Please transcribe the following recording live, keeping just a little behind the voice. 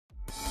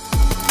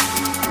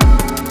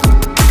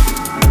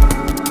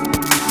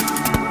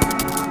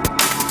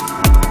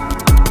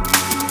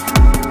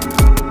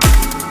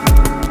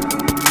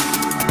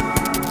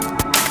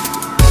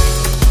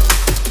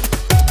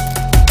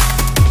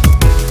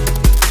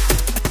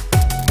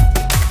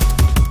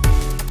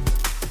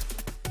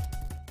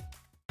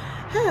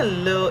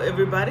Hello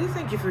everybody,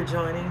 thank you for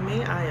joining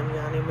me. I am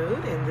Yanni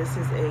Mood and this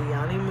is a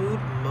Yanni Mood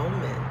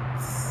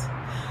Moments.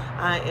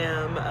 I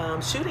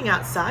am shooting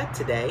outside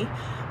today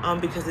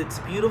because it's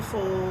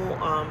beautiful.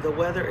 The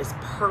weather is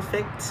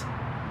perfect.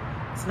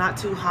 It's not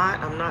too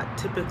hot. I'm not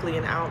typically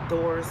an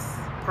outdoors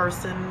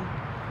person,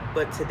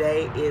 but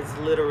today is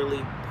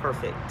literally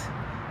perfect.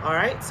 All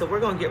right, so we're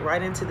gonna get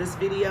right into this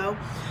video.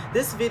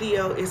 This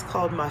video is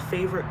called My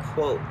Favorite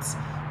Quotes.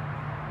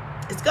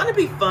 It's gonna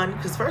be fun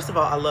because first of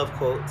all, I love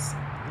quotes.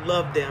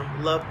 Love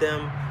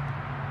them,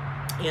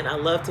 and I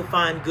love to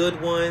find good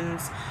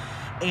ones.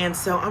 And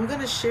so I'm going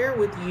to share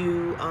with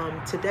you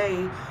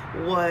today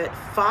what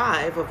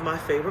 5 of my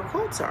favorite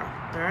quotes are.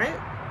 All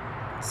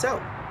right. So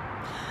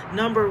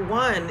number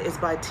 1 is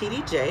by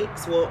T.D.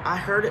 Jakes. Well, I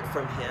heard it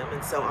from him,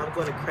 and so I'm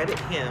going to credit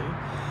him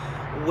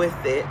with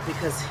it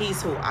because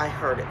he's who I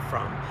heard it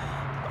from.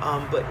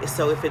 But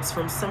so if it's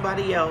from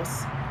somebody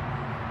else,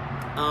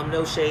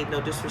 no shade,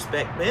 no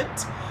disrespect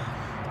meant.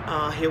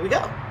 Here we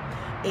go.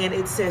 And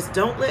it says,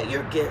 don't let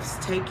your gifts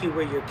take you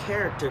where your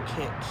character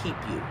can't keep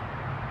you.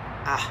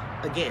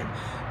 Again,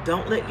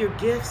 don't let your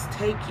gifts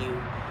take you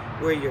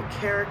where your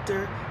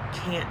character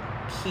can't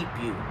keep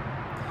you.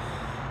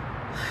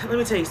 Let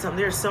me tell you something.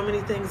 There are so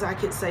many things I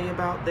could say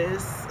about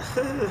this.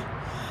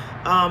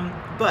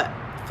 But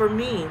for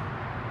me,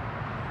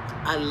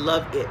 I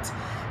love it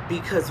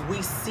because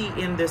we see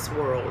in this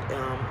world,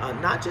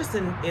 not just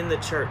in the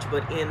church,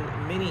 but in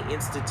many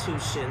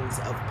institutions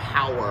of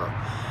power,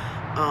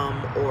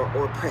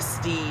 or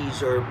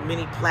prestige, or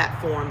many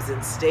platforms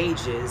and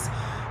stages,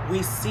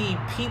 we see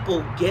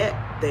people get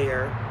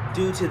there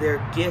due to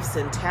their gifts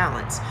and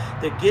talents.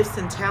 Their gifts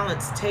and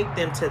talents take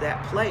them to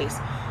that place,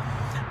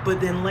 but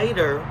then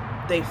later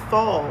they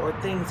fall or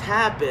things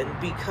happen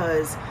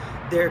because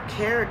their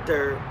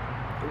character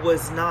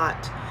was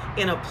not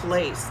in a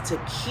place to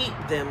keep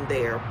them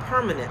there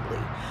permanently.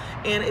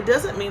 And it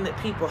doesn't mean that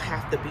people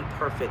have to be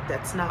perfect.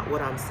 That's not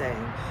what I'm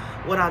saying.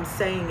 What I'm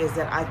saying is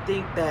that I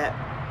think that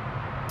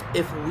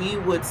if we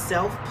would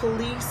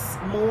self-police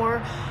more,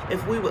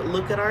 if we would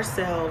look at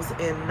ourselves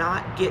and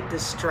not get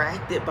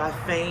distracted by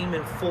fame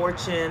and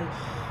fortune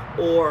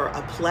or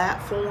a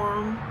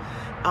platform,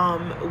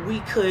 we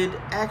could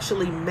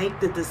actually make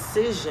the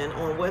decision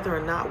on whether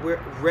or not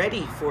we're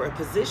ready for a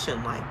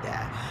position like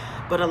that.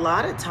 But a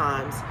lot of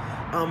times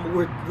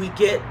we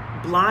get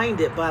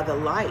blinded by the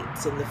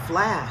lights and the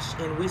flash,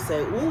 and we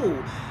say,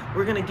 ooh,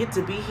 we're going to get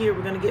to be here,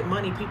 we're going to get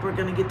money, people are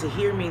going to get to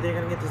hear me, they're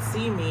going to get to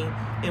see me,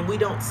 and we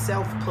don't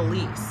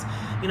self-police.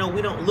 You know,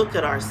 we don't look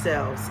at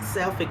ourselves,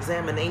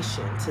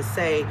 self-examination to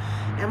say,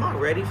 am I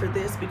ready for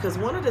this? Because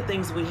one of the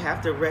things we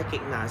have to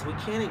recognize, we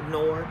can't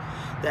ignore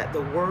that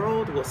the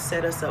world will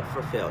set us up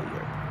for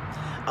failure.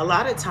 A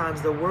lot of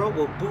times the world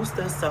will boost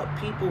us up,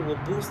 people will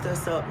boost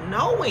us up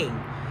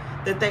knowing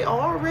that they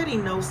already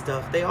know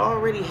stuff. They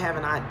already have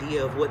an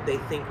idea of what they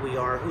think we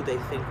are, who they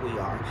think we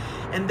are.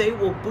 And they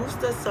will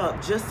boost us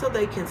up just so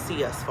they can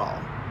see us fall.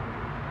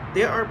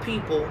 There are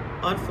people,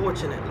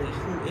 unfortunately,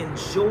 who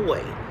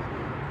enjoy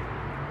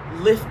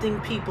lifting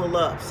people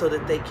up so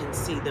that they can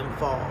see them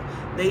fall.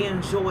 They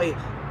enjoy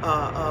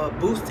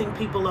boosting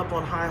people up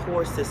on high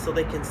horses so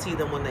they can see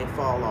them when they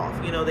fall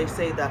off. You know, they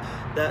say the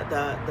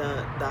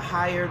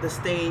higher the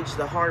stage,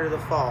 the harder the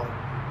fall.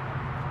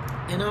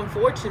 And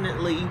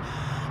unfortunately,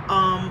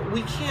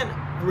 we can't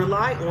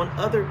rely on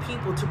other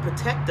people to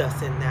protect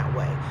us in that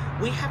way.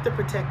 We have to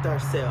protect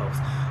ourselves.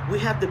 We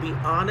have to be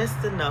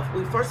honest enough.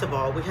 First of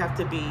all, we have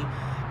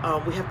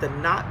to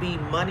not be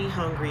money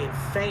hungry and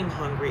fame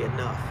hungry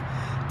enough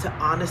to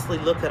honestly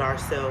look at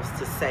ourselves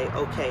to say,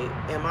 okay,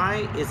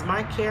 is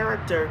my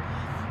character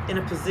in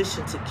a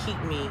position to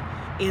keep me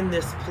in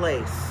this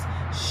place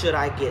should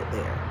I get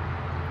there?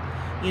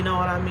 You know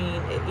what I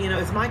mean? You know,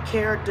 is my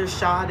character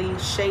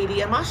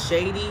shady? Am I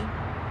shady?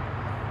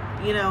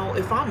 You know,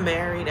 if I'm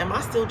married, am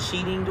I still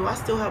cheating? Do I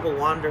still have a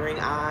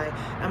wandering eye?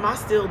 Am I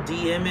still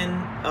DMing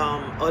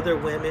other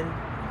women?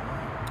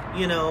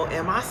 You know,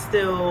 am I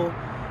still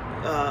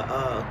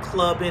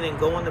clubbing and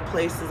going to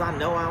places I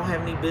know I don't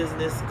have any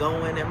business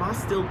going? Am I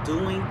still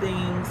doing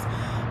things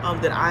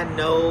that I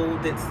know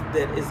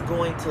that is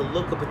going to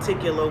look a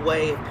particular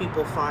way if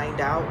people find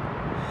out?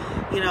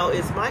 You know,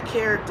 is my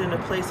character in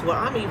a place where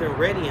I'm even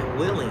ready and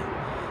willing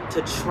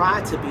to try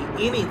to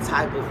be any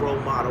type of role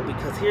model?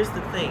 Because here's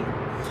the thing.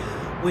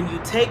 When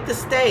you take the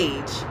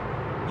stage,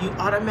 you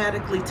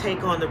automatically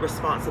take on the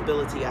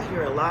responsibility. I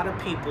hear a lot of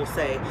people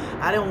say,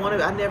 I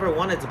never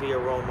wanted to be a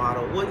role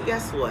model. Well,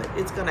 guess what?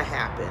 It's going to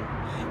happen.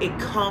 It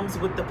comes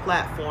with the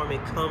platform.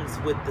 It comes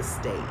with the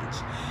stage.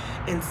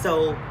 And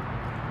so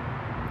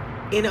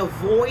in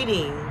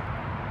avoiding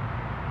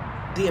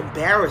the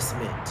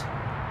embarrassment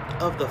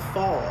of the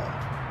fall,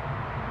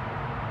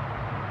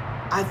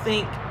 I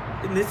think,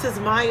 and this is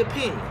my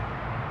opinion,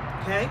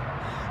 okay?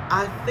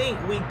 I think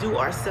we do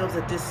ourselves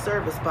a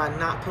disservice by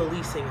not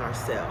policing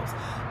ourselves,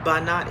 by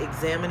not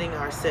examining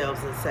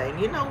ourselves and saying,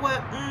 you know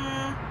what,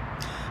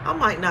 I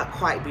might not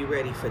quite be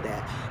ready for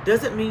that.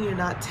 Doesn't mean you're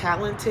not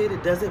talented.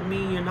 It doesn't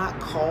mean you're not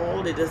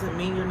called. It doesn't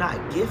mean you're not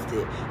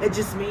gifted. It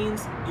just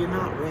means you're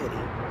not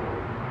ready.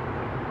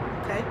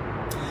 Okay?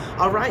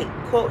 All right.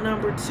 Quote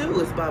number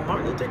 2 is by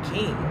Martin Luther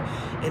King.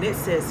 And it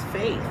says,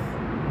 faith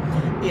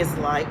is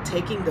like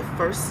taking the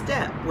first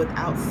step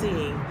without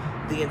seeing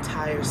the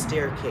entire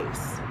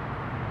staircase.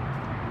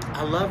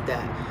 I love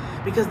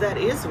that, because that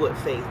is what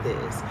faith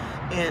is.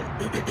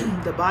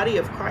 And the body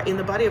of Christ, in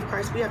the body of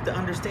Christ, we have to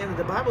understand that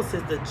the Bible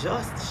says the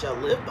just shall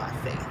live by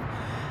faith.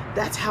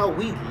 That's how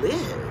we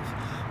live.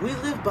 We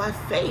live by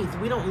faith.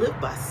 We don't live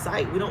by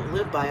sight. We don't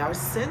live by our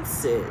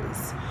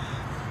senses.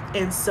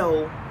 And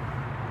so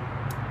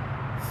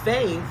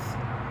faith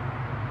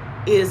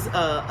is,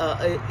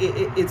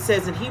 it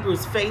says in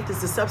Hebrews, faith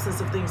is the substance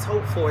of things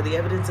hoped for, the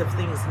evidence of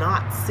things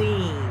not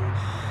seen.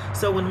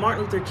 So when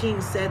Martin Luther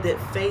King said that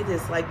faith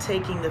is like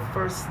taking the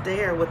first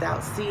stair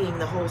without seeing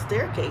the whole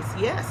staircase,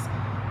 yes,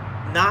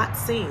 not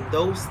seen,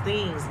 those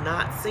things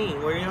not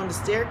seen. Where you're on the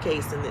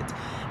staircase and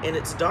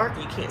it's dark,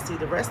 you can't see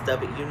the rest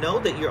of it. You know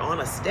that you're on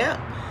a step,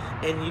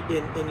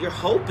 and you're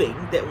hoping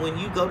that when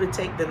you go to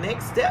take the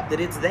next step, that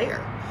it's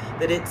there,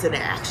 that it's an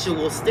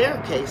actual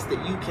staircase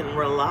that you can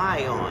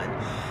rely on.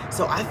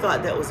 So I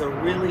thought that was a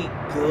really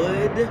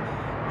good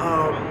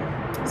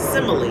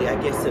simile, I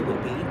guess it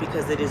would be,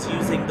 because it is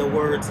using the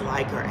words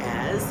like or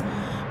as.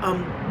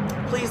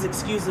 Please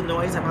excuse the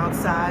noise. I'm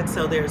outside,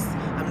 so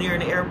I'm near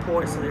an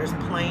airport, so there's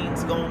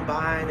planes going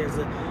by, and there's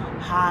a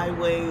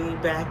highway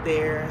back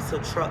there, so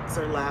trucks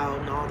are loud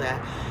and all that.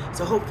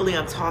 So hopefully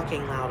I'm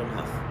talking loud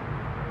enough.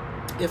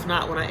 If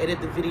not, when I edit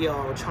the video,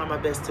 I will try my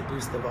best to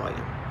boost the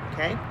volume.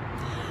 Okay?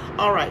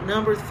 All right,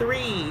 number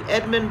 3,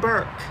 Edmund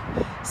Burke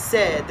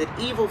said that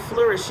evil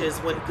flourishes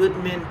when good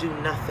men do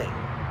nothing.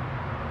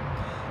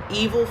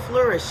 Evil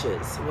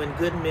flourishes when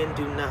good men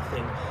do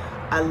nothing.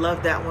 I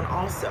love that one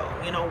also.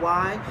 You know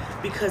why?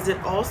 Because it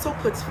also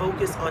puts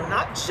focus on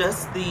not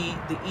just the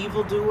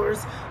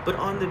evildoers, but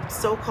on the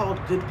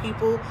so-called good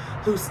people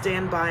who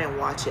stand by and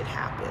watch it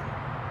happen.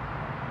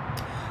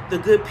 The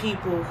good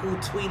people who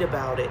tweet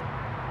about it,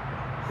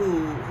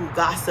 who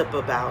gossip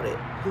about it,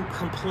 who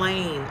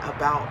complain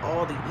about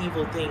all the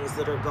evil things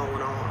that are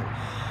going on,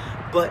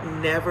 but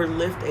never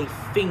lift a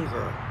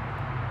finger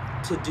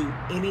to do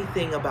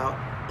anything about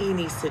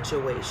any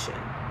situation.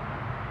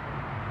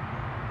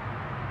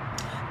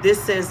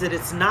 This says that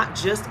it's not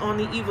just on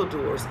the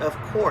evildoers. Of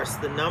course,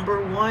 the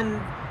number one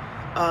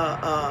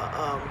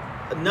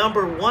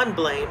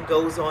blame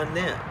goes on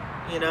them.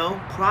 You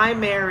know,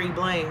 primary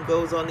blame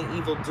goes on the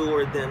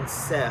evildoer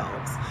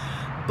themselves.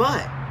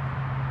 But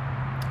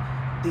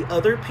the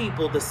other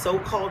people, the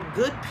so-called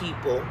good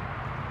people,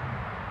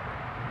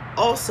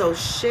 also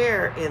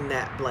share in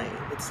that blame.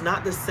 It's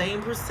not the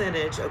same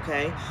percentage,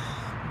 okay?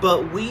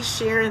 But we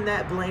share in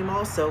that blame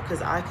also,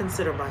 because I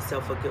consider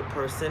myself a good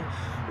person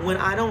when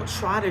I don't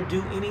try to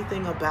do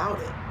anything about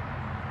it.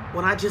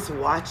 When I just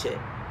watch it.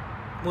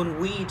 When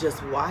we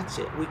just watch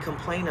it. We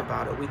complain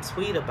about it. We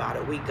tweet about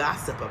it. We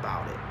gossip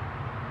about it.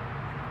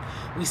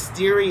 We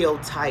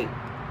stereotype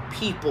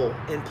people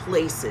and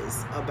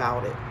places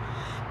about it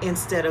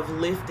instead of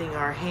lifting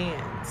our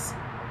hands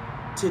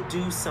to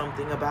do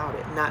something about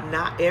it.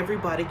 Not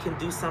everybody can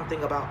do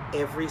something about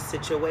every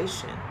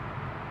situation,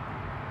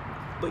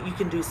 but you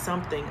can do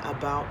something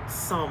about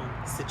some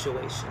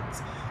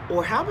situations.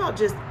 Or how about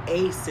just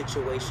a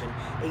situation,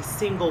 a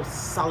single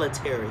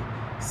solitary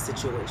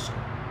situation?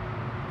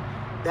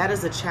 That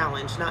is a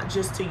challenge, not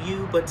just to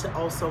you, but to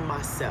also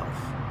myself.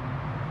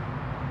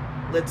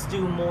 Let's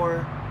do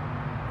more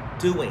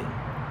doing,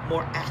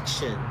 more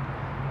action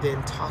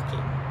than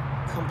talking,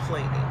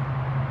 complaining.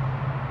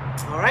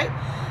 All right.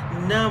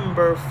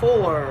 Number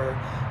 4,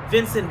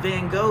 Vincent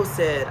van Gogh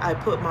said, I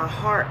put my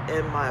heart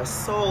and my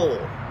soul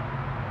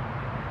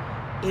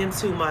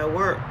into my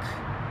work,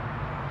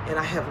 and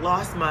I have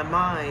lost my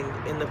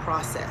mind in the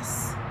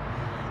process.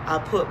 I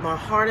put my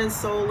heart and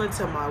soul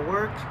into my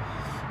work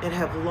and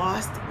have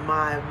lost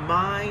my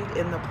mind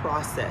in the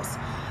process.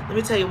 Let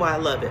me tell you why I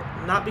love it.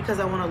 Not because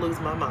I want to lose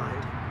my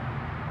mind.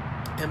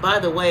 And by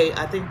the way,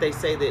 I think they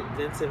say that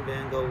Vincent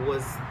van Gogh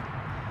was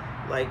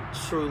like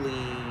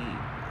truly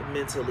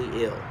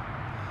mentally ill.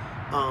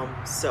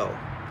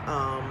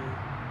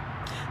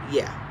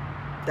 Yeah,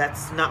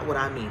 that's not what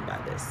I mean by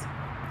this.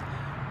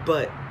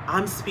 But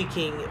I'm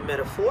speaking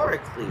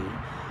metaphorically.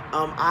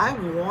 I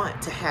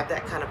want to have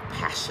that kind of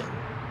passion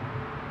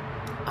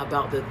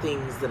about the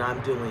things that I'm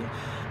doing,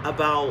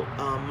 about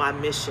my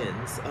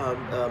missions,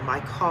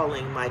 my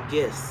calling, my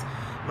gifts,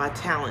 my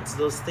talents,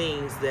 those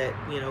things that,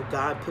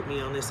 God put me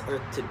on this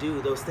earth to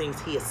do, those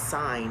things He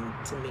assigned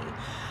to me.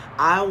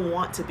 I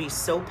want to be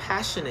so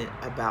passionate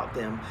about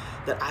them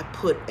that I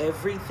put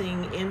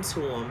everything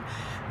into them,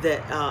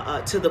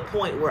 that to the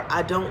point where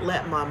I don't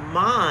let my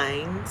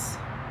mind.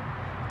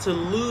 To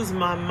lose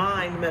my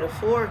mind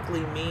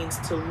metaphorically means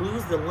to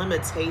lose the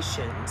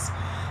limitations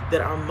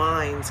that our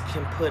minds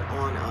can put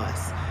on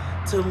us.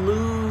 To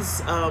lose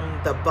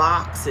the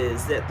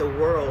boxes that the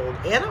world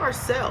and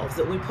ourselves,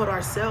 that we put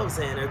ourselves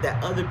in, or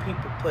that other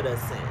people put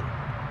us in.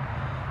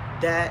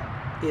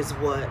 That is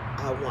what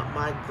I want.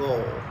 My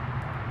goal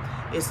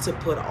is to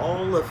put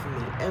all of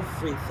me,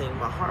 everything,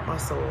 my heart, my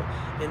soul,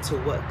 into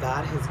what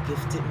God has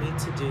gifted me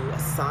to do,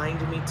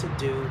 assigned me to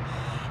do,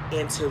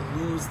 and to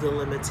lose the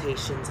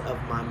limitations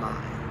of my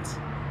mind.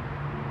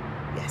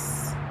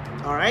 Yes.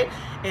 All right.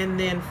 And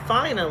then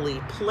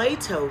finally,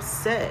 Plato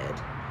said,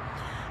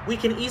 we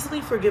can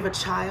easily forgive a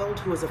child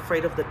who is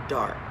afraid of the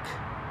dark.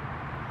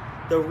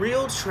 The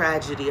real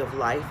tragedy of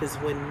life is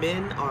when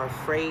men are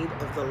afraid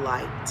of the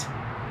light.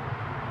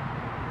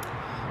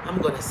 I'm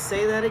going to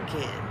say that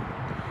again.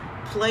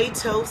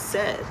 Plato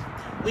said,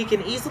 we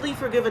can easily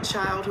forgive a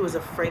child who is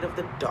afraid of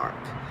the dark,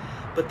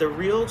 but the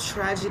real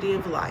tragedy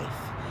of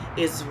life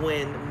is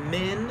when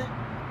men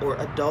or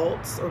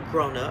adults or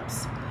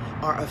grown-ups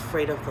are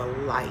afraid of the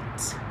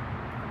light.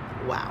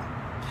 Wow.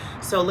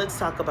 So let's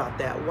talk about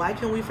that. Why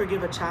can we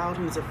forgive a child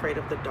who's afraid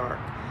of the dark?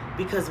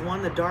 Because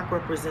one, the dark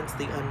represents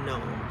the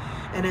unknown.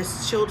 And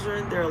as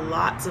children, there are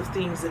lots of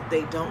things that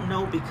they don't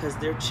know because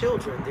they're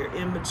children. They're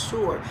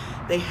immature.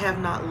 They have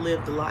not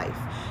lived life.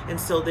 And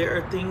so there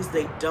are things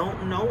they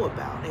don't know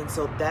about. And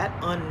so that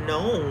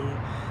unknown,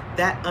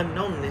 that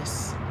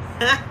unknownness,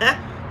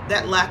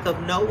 that lack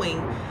of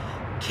knowing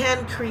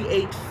can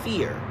create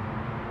fear.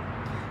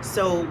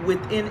 So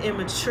within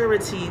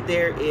immaturity,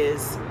 there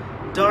is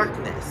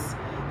darkness.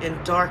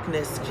 And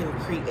darkness can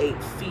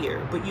create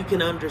fear, but you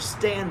can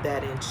understand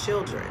that in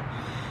children.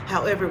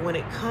 However, when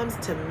it comes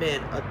to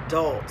men,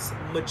 adults,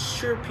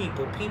 mature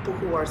people, people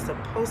who are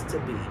supposed to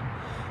be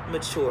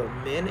mature,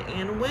 men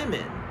and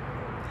women,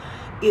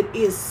 it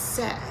is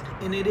sad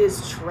and it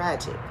is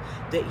tragic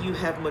that you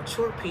have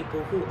mature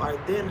people who are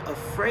then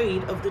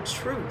afraid of the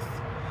truth.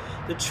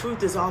 The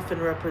truth is often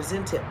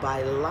represented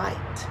by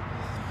light.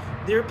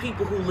 There are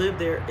people who live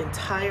their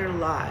entire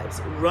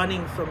lives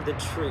running from the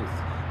truth.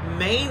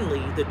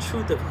 Mainly the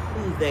truth of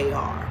who they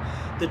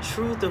are, the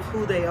truth of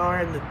who they are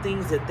and the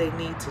things that they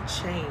need to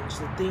change,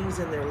 the things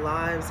in their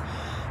lives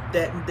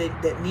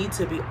that need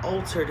to be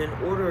altered in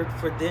order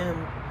for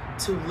them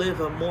to live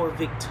a more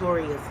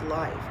victorious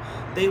life.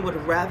 They would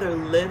rather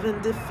live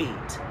in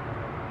defeat,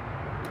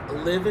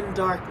 live in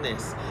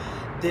darkness,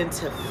 than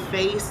to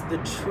face the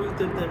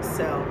truth of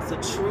themselves, the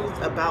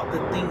truth about the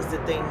things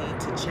that they need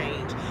to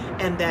change.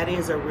 And that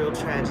is a real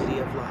tragedy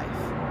of life.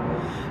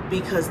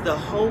 Because the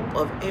hope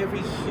of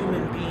every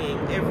human being,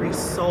 every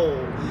soul,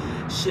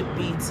 should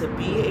be to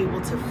be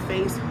able to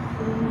face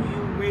who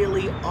you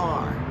really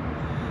are.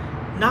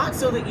 Not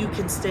so that you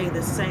can stay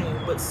the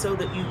same, but so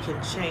that you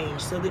can change,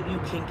 so that you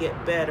can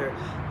get better.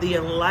 The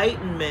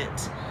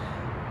enlightenment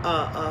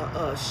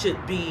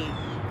should be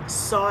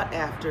sought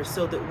after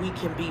so that we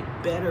can be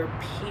better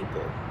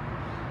people,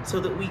 so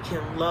that we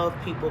can love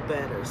people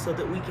better, so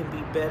that we can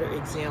be better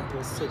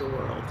examples to the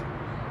world.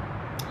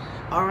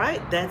 All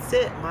right, that's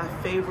it. My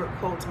favorite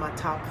quotes, my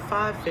top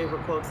 5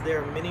 favorite quotes.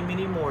 There are many,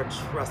 many more,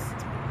 trust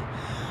me.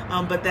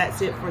 But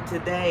that's it for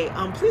today.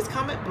 Please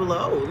comment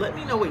below. Let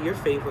me know what your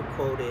favorite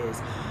quote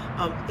is.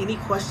 Any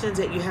questions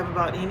that you have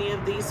about any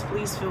of these,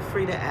 please feel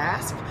free to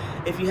ask.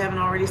 If you haven't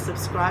already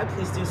subscribed,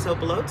 please do so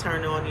below.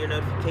 Turn on your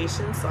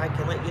notifications so I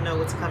can let you know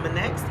what's coming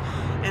next.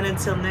 And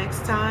until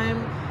next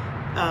time,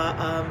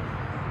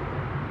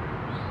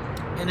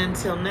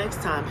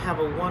 have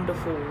a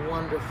wonderful,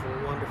 wonderful,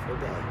 wonderful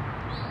day.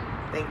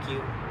 Thank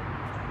you.